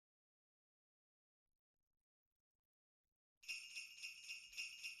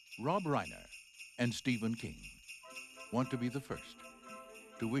Rob Reiner and Stephen King want to be the first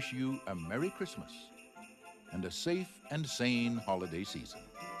to wish you a Merry Christmas and a safe and sane holiday season.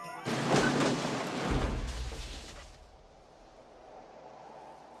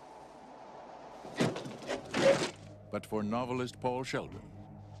 But for novelist Paul Sheldon,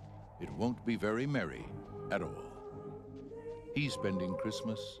 it won't be very merry at all. He's spending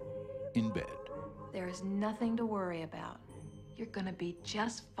Christmas in bed. There is nothing to worry about. You're gonna be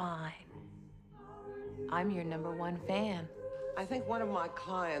just fine. I'm your #1 fan. I think one of my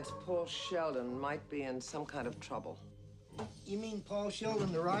clients, Paul Sheldon, might be in some kind of trouble. You mean Paul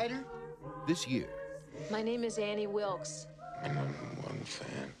Sheldon, the writer? This year, My name is Annie Wilkes. I'm #1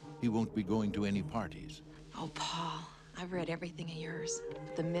 fan. he won't be going to any parties. Oh, Paul, I've read everything of yours.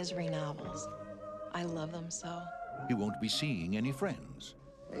 The Misery novels. I love them so. He won't be seeing any friends.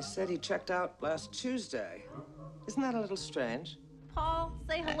 They said he checked out last Tuesday. Isn't that a little strange? Paul,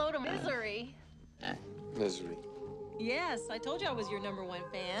 say hello to Misery. Misery. Yes, I told you I was your #1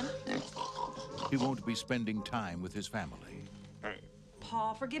 fan. He won't be spending time with his family.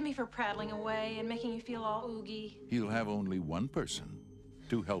 Paul, forgive me for prattling away and making you feel all oogie. He'll have only one person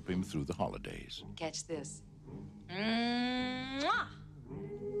to help him through the holidays. Catch this. Mwah!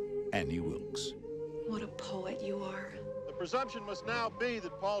 Annie Wilkes. What a poet you are. The presumption must now be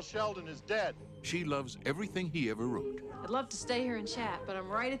that Paul Sheldon is dead. She loves everything he ever wrote, I'd love to stay here and chat, but I'm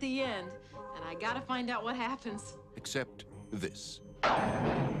right at the end, and I gotta find out what happens. except this.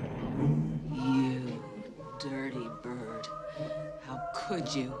 You dirty bird. How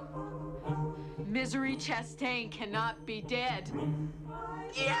could you? Misery Chastain cannot be dead.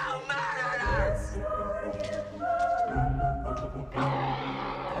 You murdered us!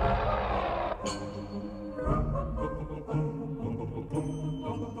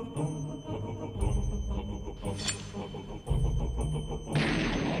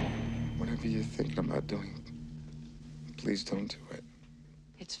 Whatever you're thinking about doing, please don't do it.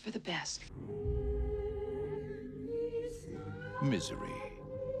 It's for the best. Misery.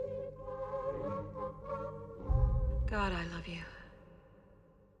 God, I love you.